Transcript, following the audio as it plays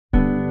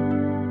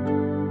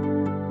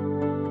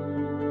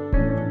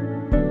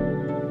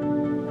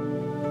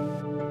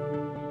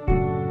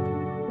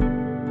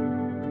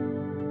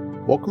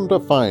Welcome to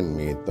Find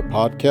Me, the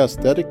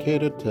podcast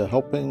dedicated to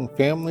helping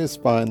families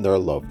find their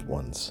loved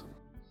ones.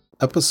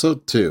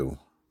 Episode 2,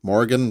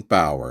 Morgan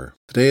Bauer.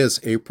 Today is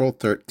April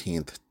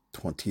 13th,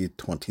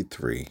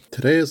 2023.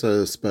 Today is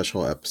a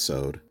special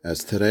episode,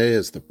 as today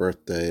is the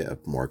birthday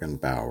of Morgan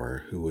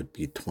Bauer, who would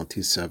be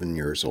 27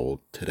 years old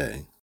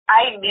today.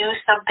 I knew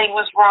something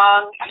was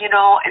wrong,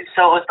 and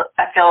so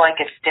I feel like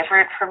it's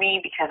different for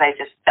me because I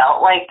just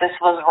felt like this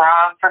was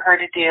wrong for her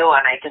to do,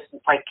 and I just,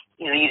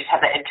 you just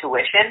have that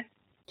intuition.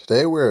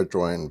 Today we are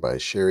joined by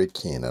Sherri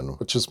Keenan,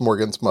 which is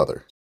Morgan's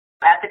mother.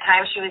 At the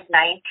time, she was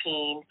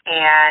 19,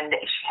 and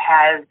she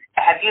had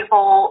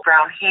beautiful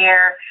brown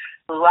hair,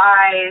 blue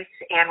eyes,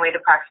 and weighed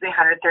approximately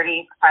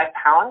 135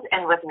 pounds,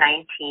 and was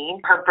 19.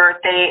 Her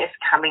birthday is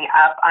coming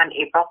up on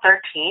April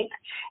 13th.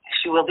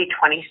 She will be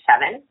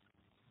 27.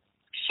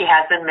 She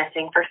has been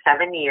missing for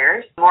 7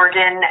 years.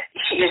 Morgan,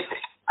 she is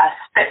a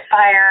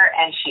spitfire,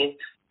 and she is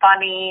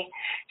funny.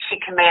 She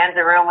commands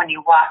a room when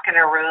you walk in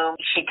a room.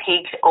 She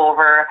takes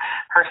over.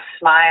 Her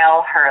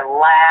smile, her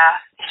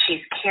laugh.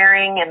 She's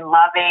caring and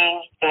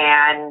loving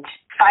and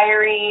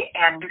fiery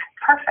and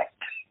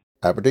perfect.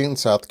 Aberdeen,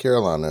 South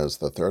Carolina is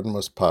the third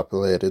most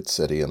populated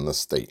city in the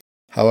state.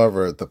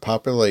 However, the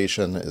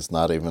population is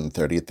not even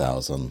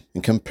 30,000.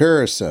 In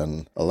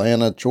comparison,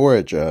 Atlanta,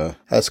 Georgia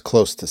has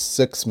close to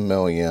 6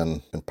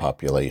 million in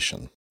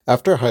population.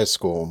 After high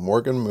school,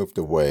 Morgan moved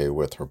away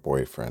with her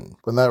boyfriend.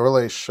 When that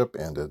relationship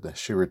ended,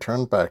 she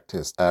returned back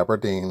to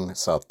Aberdeen,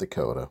 South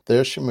Dakota.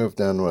 There she moved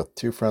in with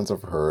two friends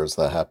of hers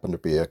that happened to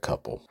be a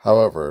couple.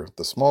 However,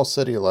 the small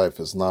city life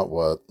is not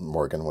what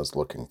Morgan was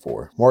looking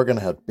for. Morgan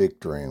had big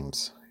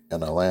dreams,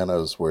 and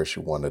Atlanta is where she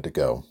wanted to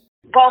go.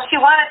 Well, she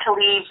wanted to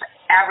leave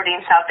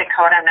Aberdeen, South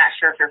Dakota. I'm not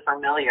sure if you're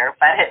familiar,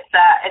 but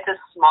it's a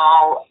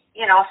smaller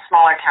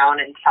town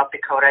in South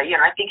Dakota.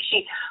 I think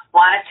she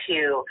wanted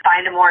to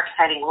find a more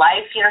exciting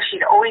life.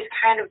 She'd always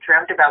kind of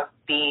dreamt about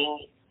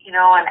being,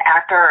 an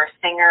actor or a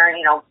singer,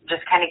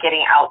 just kind of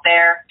getting out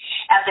there.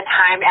 At the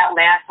time,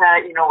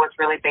 Atlanta, was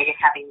really big at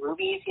having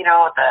movies.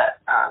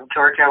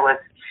 Georgia was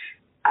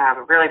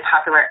really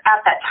popular at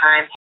that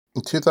time.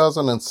 In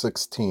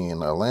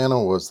 2016, Atlanta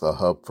was the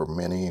hub for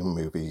many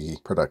movie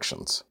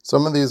productions.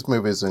 Some of these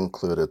movies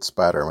included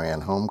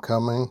Spider-Man: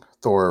 Homecoming,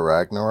 Thor: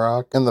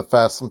 Ragnarok, and The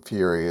Fast and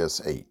Furious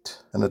 8.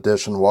 In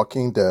addition,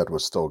 Walking Dead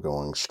was still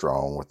going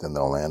strong within the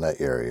Atlanta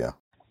area.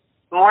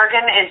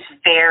 Morgan is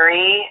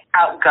very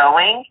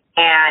outgoing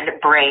and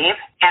brave,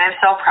 and I'm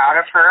so proud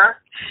of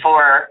her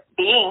for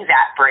being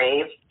that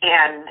brave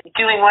and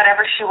doing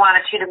whatever she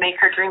wanted to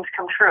make her dreams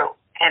come true.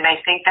 And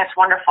I think that's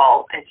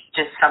wonderful. It's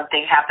just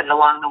something happened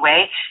along the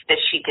way that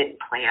she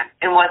didn't plan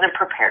and wasn't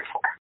prepared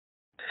for.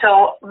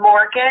 So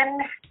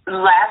Morgan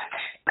left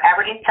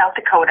Aberdeen, South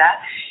Dakota,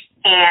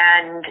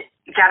 and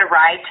got a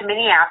ride to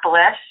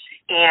Minneapolis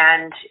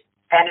and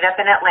ended up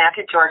in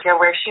Atlanta, Georgia,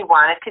 where she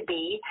wanted to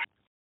be.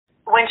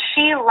 When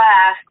she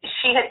left,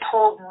 she had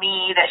told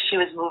me that she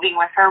was moving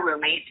with her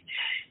roommate.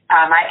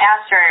 I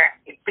asked her,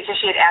 because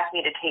she had asked me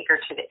to take her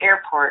to the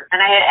airport,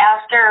 and I had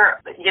asked her,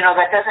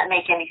 that doesn't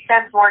make any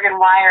sense, Morgan,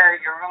 why are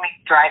your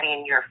roommates driving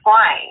and you're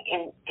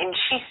flying? And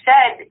she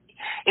said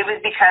it was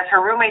because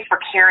her roommates were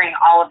carrying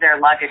all of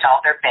their luggage,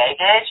 all of their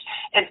baggage,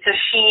 and so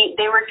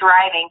they were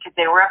driving, because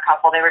they were a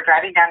couple, they were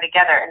driving down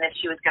together, and then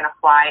she was going to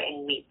fly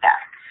and meet them.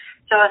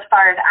 So as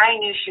far as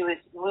I knew, she was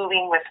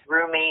moving with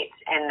roommates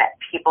and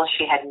people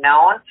she had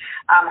known.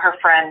 Her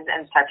friends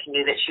and such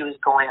knew that she was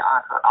going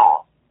on her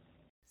own.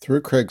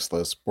 Through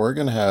Craigslist,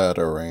 Morgan had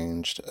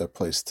arranged a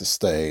place to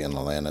stay in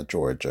Atlanta,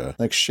 Georgia.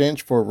 In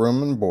exchange for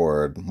room and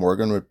board,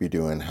 Morgan would be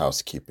doing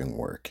housekeeping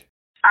work.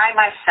 I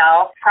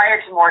myself, prior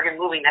to Morgan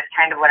moving, that's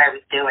kind of what I was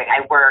doing.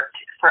 I worked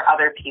for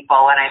other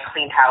people, and I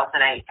cleaned house,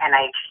 and I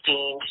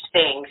exchanged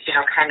things,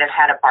 kind of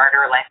had a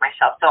barter life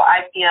myself. So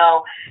I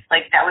feel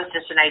like that was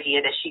just an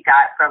idea that she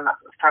got from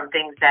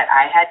things that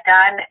I had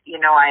done.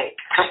 I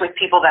took with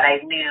people that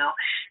I knew.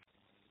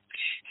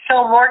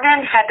 So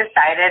Morgan had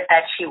decided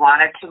that she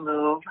wanted to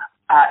move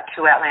to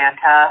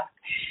Atlanta,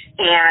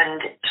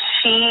 and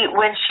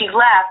when she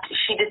left,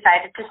 she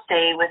decided to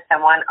stay with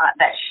someone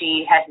that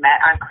she had met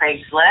on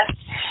Craigslist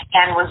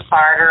and was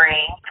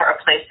bartering for a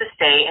place to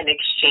stay in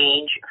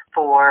exchange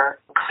for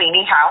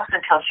cleaning house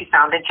until she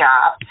found a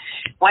job.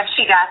 Once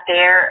she got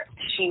there,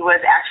 she was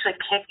actually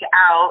kicked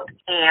out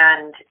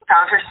and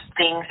found her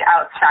things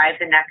outside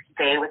the next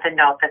day with a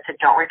note that said,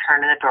 "Don't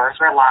return," and the doors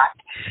were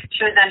locked.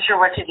 She was unsure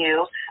what to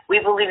do. We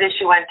believe that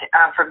she went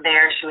from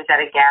there. She was at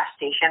a gas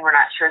station. We're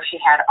not sure if she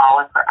had all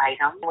of her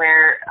items,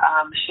 where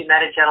she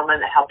met a gentleman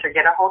that helped her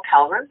get a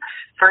hotel room,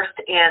 first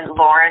in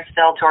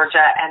Lawrenceville,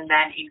 Georgia, and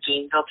then in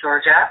Gainesville,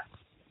 Georgia.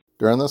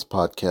 During this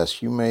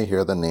podcast, you may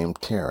hear the name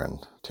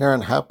Taryn.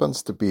 Taryn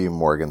happens to be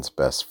Morgan's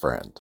best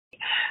friend.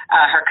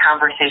 Her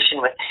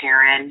conversation with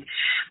Taryn,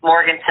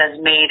 Morgan says,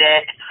 made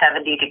it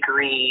 70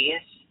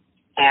 degrees.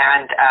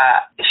 And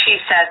she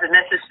says, and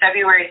this is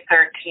February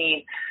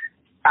 13th,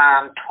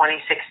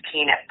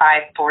 2016 at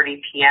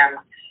 5:40 p.m.,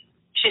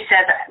 She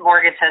said,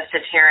 Morgan says to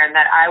Taryn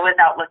that I was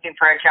out looking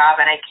for a job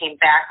and I came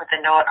back with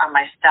a note on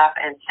my stuff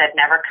and said,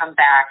 never come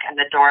back, and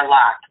the door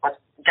locked. What's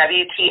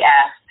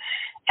WTF?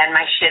 And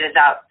my shit is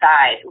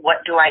outside.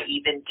 What do I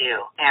even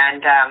do?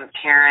 And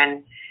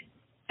Taryn,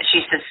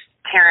 she says,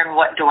 Taryn,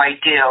 what do I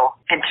do?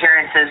 And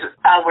Taryn says,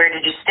 where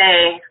did you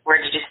stay? Where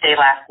did you stay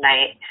last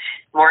night?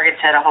 Morgan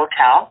said a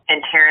hotel.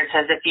 And Taryn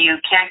says, if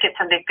you can't get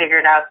something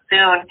figured out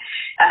soon,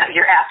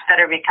 your ass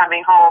better be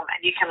coming home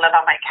and you can live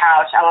on my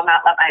couch. I will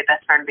not let my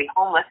best friend be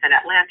homeless in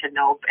Atlanta.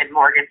 Nope. And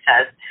Morgan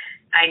says,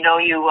 I know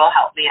you will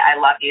help me. I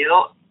love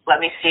you. Let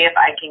me see if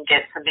I can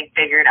get something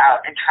figured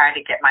out and try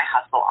to get my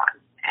hustle on.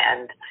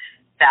 And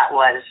that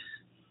was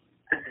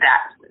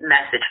that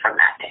message from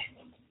that day.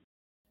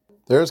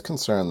 There is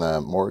concern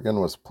that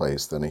Morgan was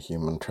placed in a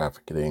human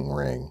trafficking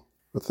ring.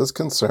 With this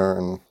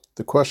concern,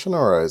 the question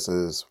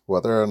arises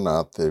whether or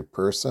not the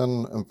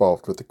person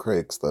involved with the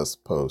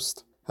Craigslist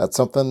post had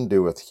something to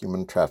do with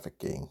human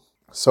trafficking.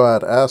 So I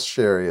had asked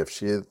Sherri if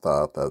she had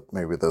thought that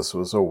maybe this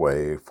was a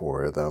way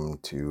for them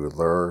to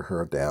lure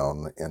her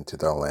down into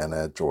the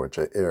Atlanta,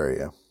 Georgia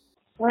area.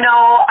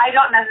 No, I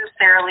don't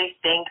necessarily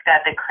think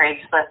that the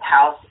Craigslist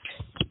house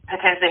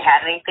potentially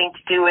had anything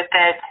to do with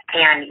it.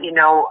 And,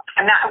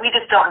 we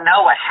just don't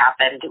know what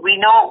happened. We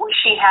know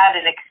she had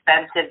an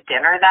expensive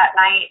dinner that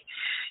night.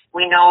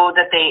 We know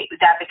that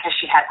because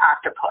she had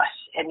octopus.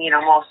 And,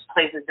 most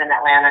places in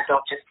Atlanta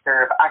don't just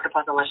serve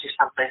octopus unless you're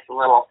someplace a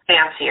little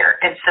fancier.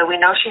 And so we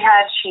know she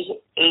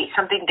ate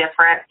something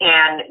different.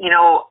 And,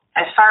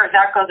 as far as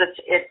that goes,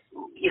 it's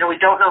we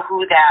don't know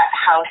who that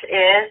house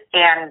is.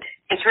 And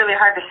it's really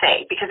hard to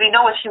say because we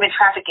know with human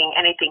trafficking,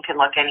 anything can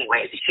look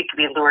anyways. She could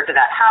be lured to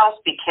that house,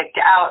 be kicked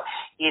out,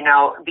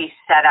 be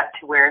set up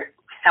to where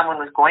someone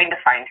was going to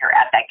find her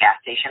at that gas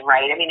station,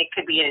 right? I mean, it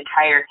could be an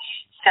entire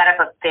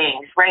setup of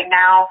things. Right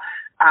now,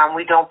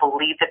 we don't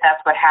believe that that's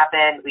what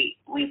happened. We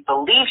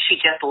believe she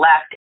just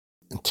left.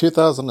 In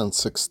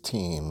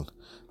 2016,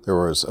 there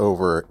was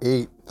over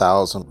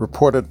 8,000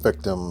 reported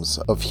victims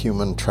of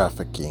human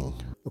trafficking.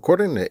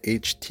 According to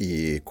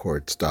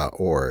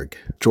htecourts.org,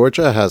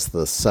 Georgia has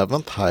the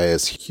 7th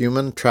highest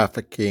human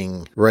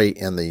trafficking rate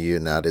in the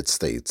United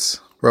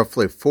States.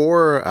 Roughly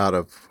 4 out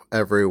of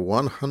every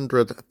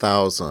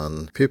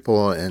 100,000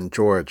 people in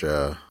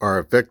Georgia are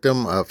a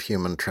victim of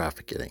human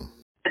trafficking.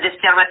 This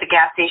gentleman at the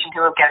gas station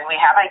who, again, we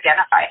have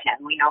identified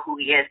him. We know who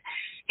he is.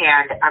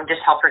 And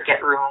just helped her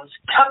get rooms.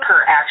 Took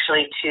her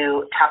actually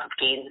to top of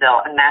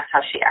Gainesville, and that's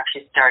how she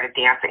actually started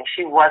dancing.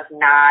 She was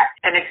not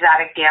an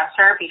exotic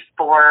dancer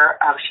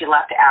before she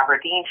left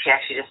Aberdeen.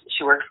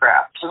 She worked for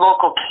a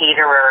local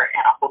caterer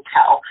at a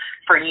hotel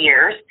for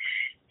years.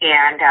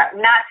 And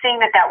not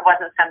saying that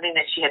wasn't something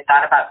that she had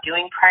thought about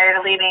doing prior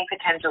to leaving.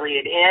 Potentially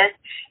it is.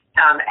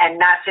 And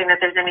not saying that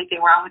there's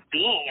anything wrong with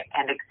being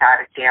an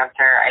exotic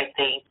dancer. I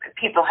think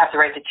people have the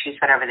right to choose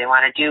whatever they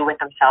want to do with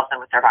themselves and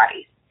with their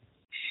bodies.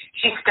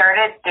 She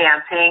started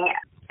dancing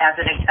as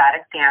an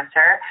exotic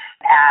dancer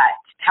at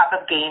top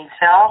of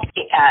Gainesville,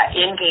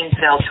 in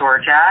Gainesville,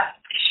 Georgia.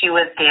 She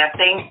was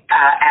dancing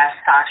as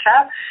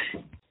Sasha.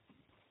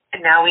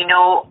 Now, we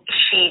know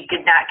she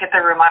did not get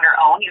the room on her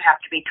own. You have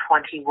to be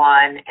 21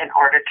 in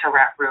order to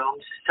rent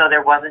rooms, so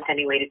there wasn't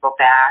any way to go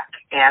back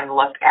and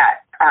look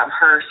at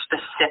her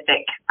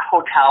specific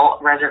hotel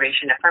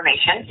reservation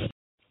information.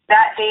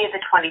 That day is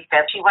the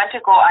 25th. She went to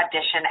go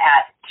audition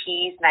at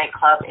T's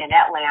nightclub in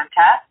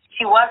Atlanta.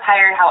 She was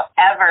hired,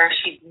 however,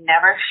 she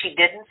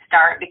didn't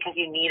start because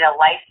you need a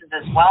license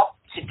as well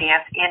to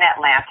dance in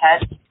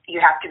Atlanta.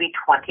 You have to be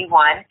 21.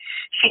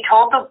 She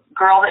told the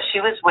girl that she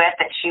was with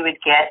that she would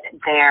get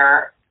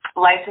their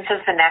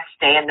licenses the next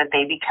day and that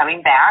they'd be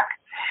coming back.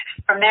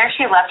 From there,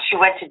 she left. She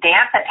went to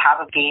dance at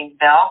top of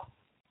Gainesville.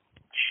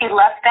 She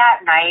left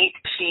that night.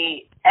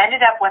 She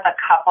ended up with a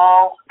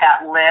couple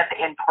that live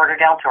in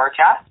Porterdale,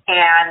 Georgia,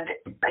 and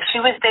she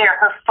was there.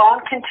 Her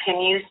phone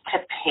continues to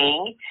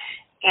ping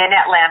in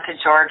Atlanta,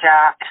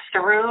 Georgia,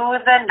 through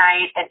the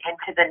night and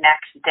into the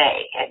next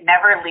day. It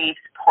never leaves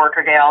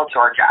Porterdale,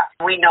 Georgia.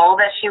 We know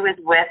that she was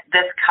with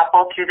this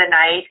couple through the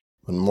night.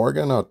 When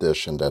Morgan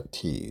auditioned at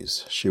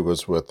T's, she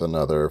was with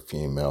another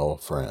female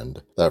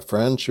friend. That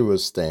friend she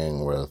was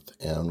staying with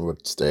and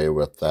would stay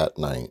with that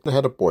night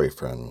had a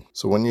boyfriend.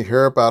 So when you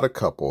hear about a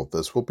couple,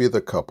 this will be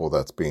the couple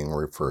that's being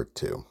referred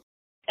to.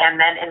 And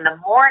then in the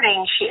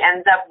morning, she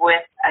ends up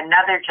with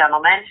another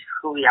gentleman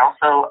who we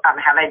also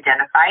have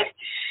identified.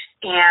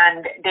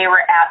 And they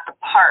were at the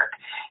park.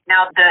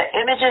 Now, the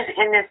images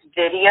in this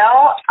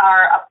video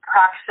are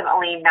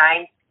approximately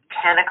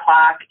 9-10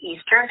 o'clock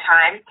Eastern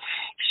time.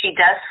 She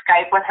does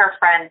Skype with her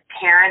friend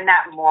Taryn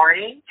that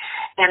morning,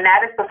 and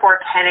that is before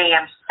 10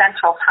 a.m.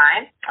 Central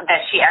Time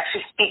that she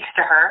actually speaks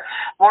to her.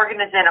 Morgan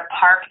is in a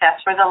park.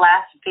 That's where the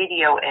last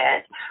video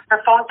is.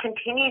 Her phone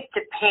continues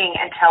to ping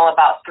until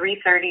about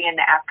 3:30 in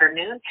the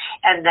afternoon,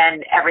 and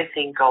then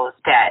everything goes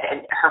dead.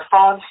 And her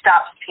phone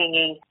stops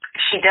pinging.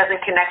 She doesn't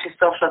connect to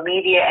social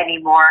media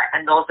anymore,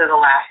 and those are the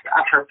last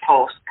of her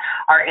posts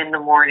are in the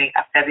morning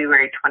of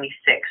February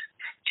 26,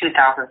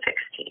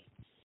 2016.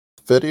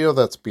 The video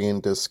that's being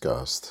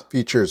discussed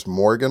features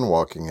Morgan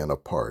walking in a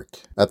park.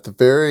 At the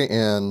very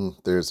end,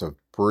 there's a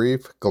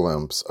brief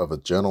glimpse of a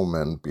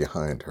gentleman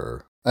behind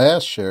her. I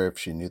asked Sherri if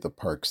she knew the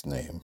park's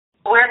name.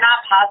 We're not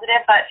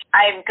positive, but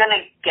I'm going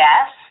to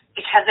guess,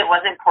 because it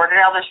was in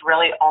Porterdale, there's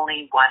really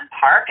only one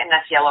park, and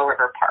that's Yellow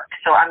River Park.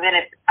 So I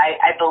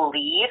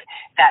believe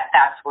that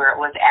that's where it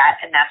was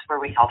at, and that's where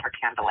we held her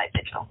candlelight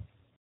vigil.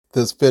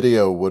 This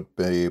video would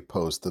be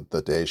posted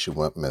the day she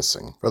went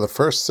missing. For the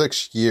first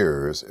 6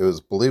 years, it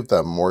was believed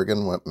that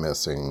Morgan went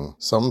missing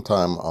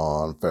sometime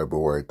on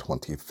February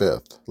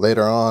 25th.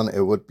 Later on,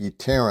 it would be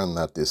Taryn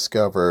that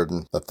discovered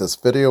that this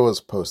video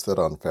was posted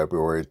on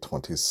February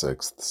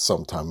 26th,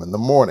 sometime in the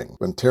morning.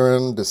 When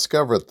Taryn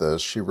discovered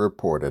this, she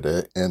reported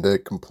it, and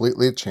it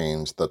completely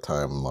changed the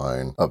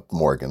timeline of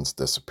Morgan's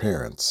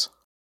disappearance.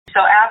 So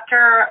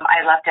after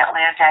I left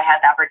Atlanta, I had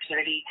the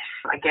opportunity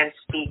to again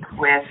speak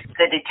with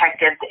the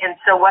detectives. And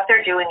so what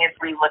they're doing is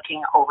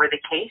re-looking over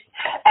the case.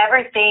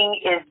 Everything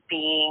is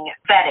being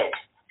vetted.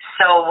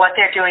 So what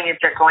they're doing is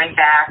they're going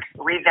back,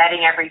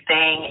 re-vetting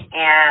everything,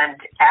 and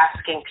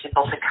asking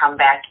people to come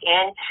back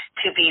in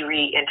to be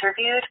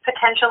re-interviewed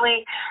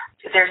potentially.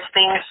 There's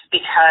things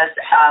because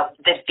of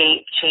the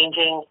date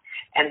changing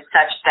and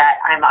such that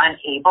I'm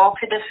unable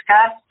to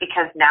discuss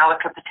because now it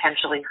could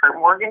potentially hurt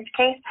Morgan's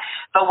case.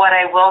 But what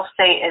I will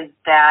say is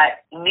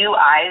that new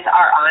eyes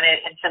are on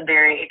it and some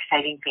very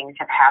exciting things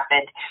have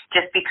happened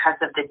just because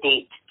of the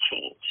date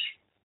change.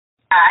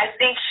 I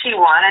think she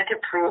wanted to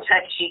prove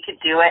that she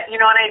could do it, and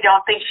I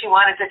don't think she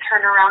wanted to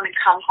turn around and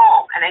come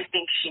home. And I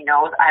think she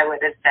knows I would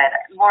have said,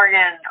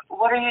 Morgan,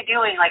 what are you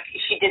doing? Like,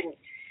 she didn't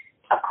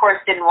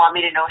want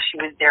me to know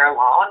she was there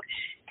alone.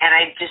 And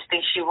I just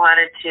think she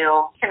wanted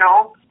to,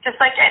 just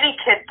like any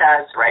kid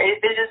does, right?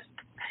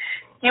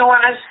 You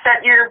want to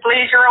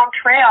blaze your own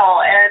trail.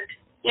 And,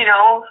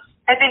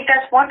 I think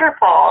that's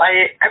wonderful.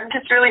 I'm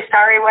just really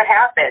sorry what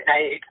happened.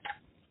 I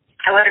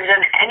would have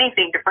done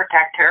anything to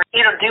protect her,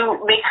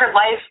 make her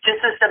life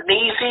just this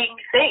amazing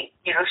thing.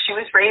 She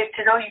was raised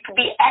to know you can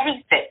be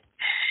anything.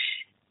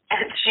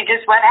 And she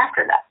just went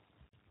after that.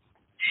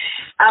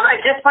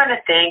 I just want to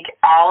thank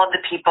all of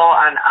the people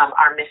on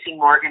our Missing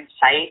Morgan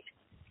site.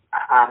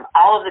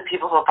 All of the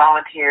people who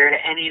volunteered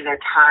any of their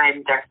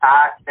time, their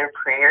thoughts, their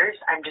prayers.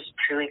 I'm just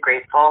truly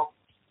grateful.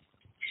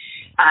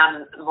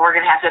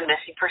 Morgan has been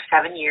missing for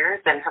 7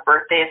 years, and her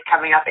birthday is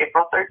coming up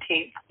April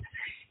 13th.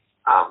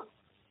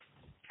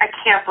 I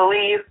can't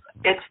believe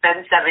it's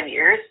been 7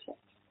 years.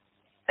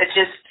 It's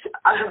just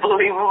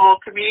unbelievable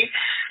to me.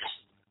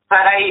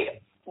 But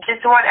I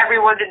just want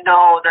everyone to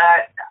know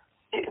that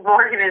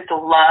Morgan is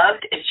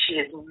loved and she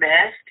is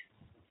missed.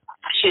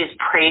 She is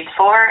prayed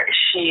for,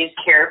 she is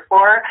cared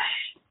for,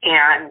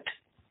 and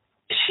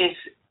she's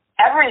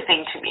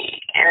everything to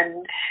me.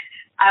 And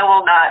I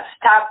will not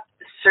stop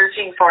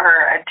searching for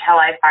her until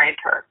I find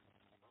her.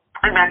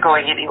 I'm not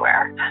going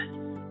anywhere.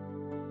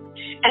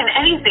 And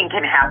anything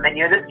can happen.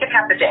 This can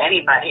happen to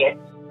anybody.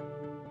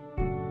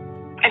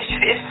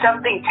 If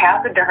something's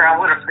happened to her, I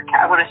want to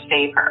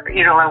save her.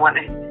 I want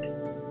to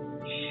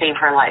save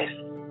her life.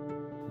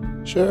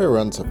 Sherri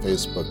runs a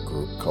Facebook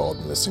group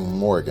called Missing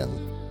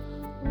Morgan.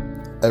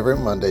 Every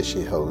Monday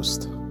she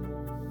hosts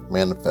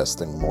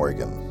Manifesting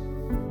Morgan.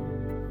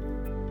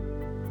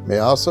 You may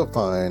also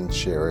find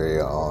Sherri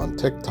on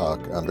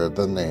TikTok under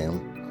the name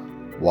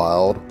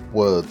Wild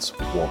Woods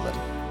Woman.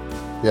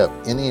 If you have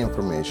any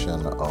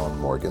information on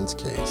Morgan's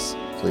case,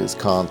 please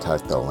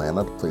contact the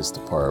Atlanta Police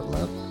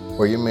Department,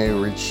 or you may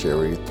reach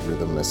Sherri through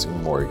the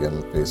Missing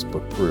Morgan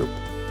Facebook group.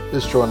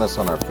 Please join us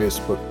on our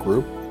Facebook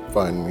group,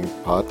 Find Me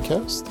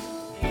Podcast.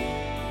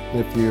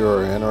 If you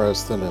are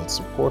interested in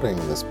supporting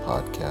this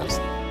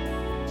podcast,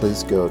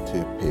 please go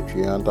to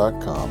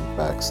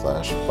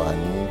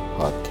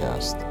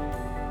patreon.com/findmepodcast.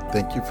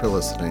 Thank you for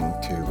listening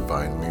to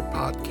Find Me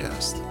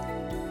Podcast.